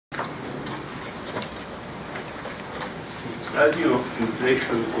As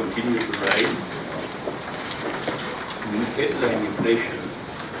inflation continues to rise, with headline inflation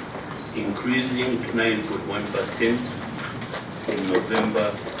increasing to 9.1% in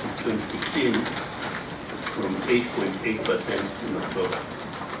November 2015 from 8.8% in October,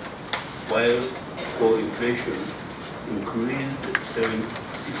 while core inflation increased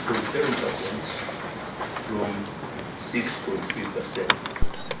 6.7% from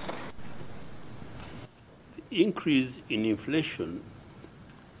 6.3%. The increase in inflation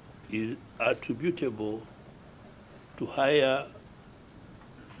is attributable to higher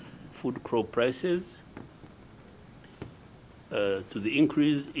food crop prices, to the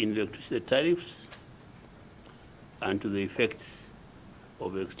increase in electricity tariffs, and to the effects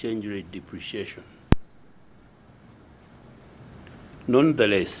of exchange rate depreciation.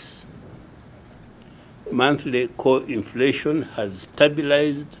 Nonetheless, monthly core inflation has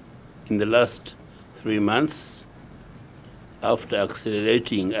stabilized in the last 3 months after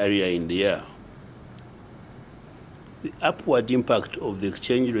accelerating earlier in the year. The upward impact of the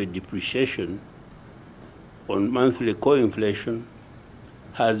exchange rate depreciation on monthly core inflation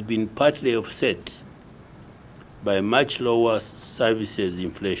has been partly offset by much lower services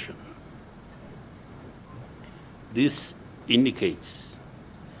inflation. This indicates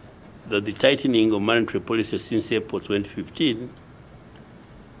that the tightening of monetary policy since April 2015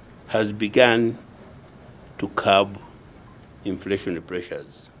 has begun to curb inflationary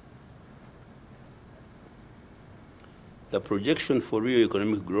pressures. The projection for real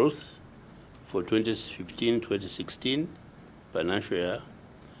economic growth for 2015-2016 financial year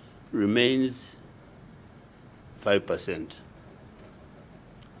remains 5%.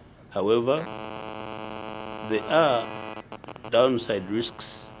 However, there are downside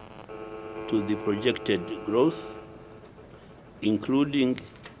risks to the projected growth, including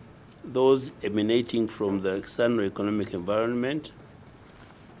those emanating from the external economic environment,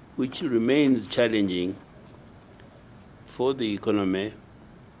 which remains challenging for the economy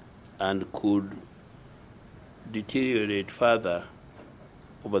and could deteriorate further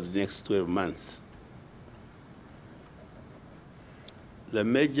over the next 12 months. The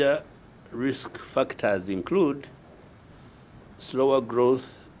major risk factors include slower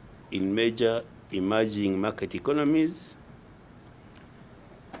growth in major emerging market economies,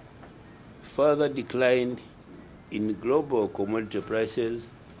 further decline in global commodity prices,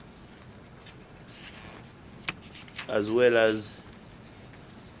 as well as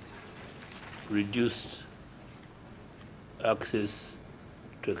reduced access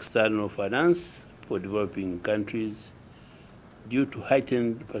to external finance for developing countries due to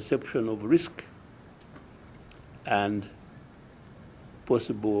heightened perception of risk and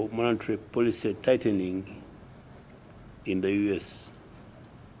possible monetary policy tightening in the US.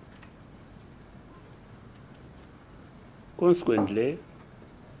 Consequently,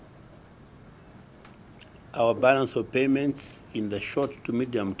 our balance of payments in the short to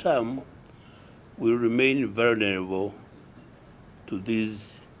medium term will remain vulnerable to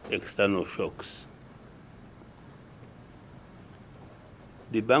these external shocks.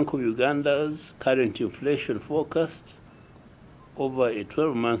 The Bank of Uganda's current inflation forecast over a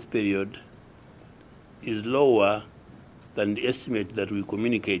 12-month period is lower than the estimate that we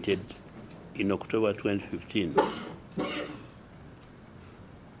communicated in October 2015.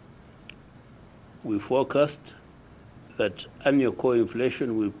 We forecast that annual core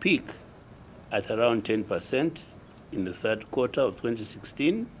inflation will peak at around 10% in the third quarter of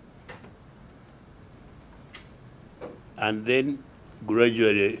 2016 and then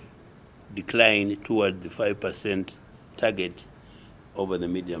gradually decline toward the 5% target over the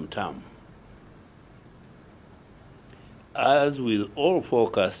medium term. As with all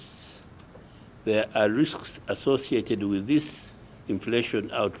forecasts, there are risks associated with this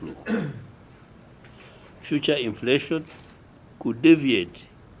inflation outlook. Future inflation could deviate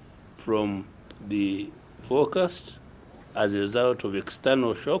from the forecast as a result of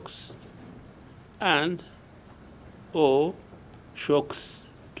external shocks and or shocks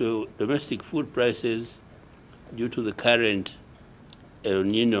to domestic food prices due to the current El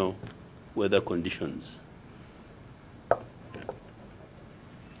Nino weather conditions.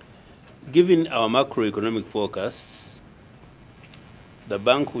 Given our macroeconomic forecasts, the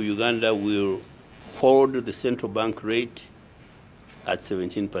Bank of Uganda will hold the central bank rate at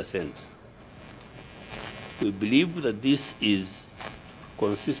 17%. We believe that this is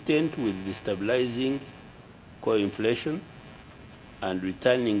consistent with the stabilizing core inflation and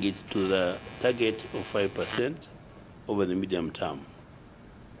returning it to the target of 5% over the medium term.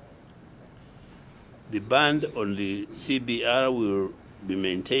 The band on the CBR will be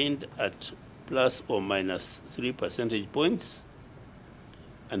maintained at plus or minus 3 percentage points,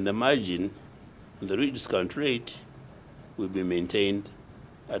 and the margin on the rediscount rate will be maintained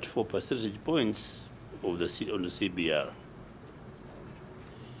at 4 percentage points on the CBR.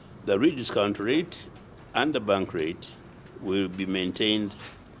 The rediscount rate and the bank rate will be maintained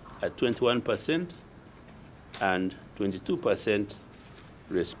at 21% and 22%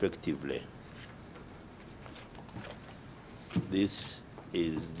 respectively. This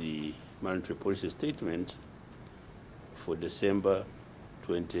is the monetary policy statement for December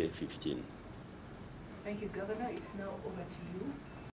 2015. Thank you, Governor. It's now over to you.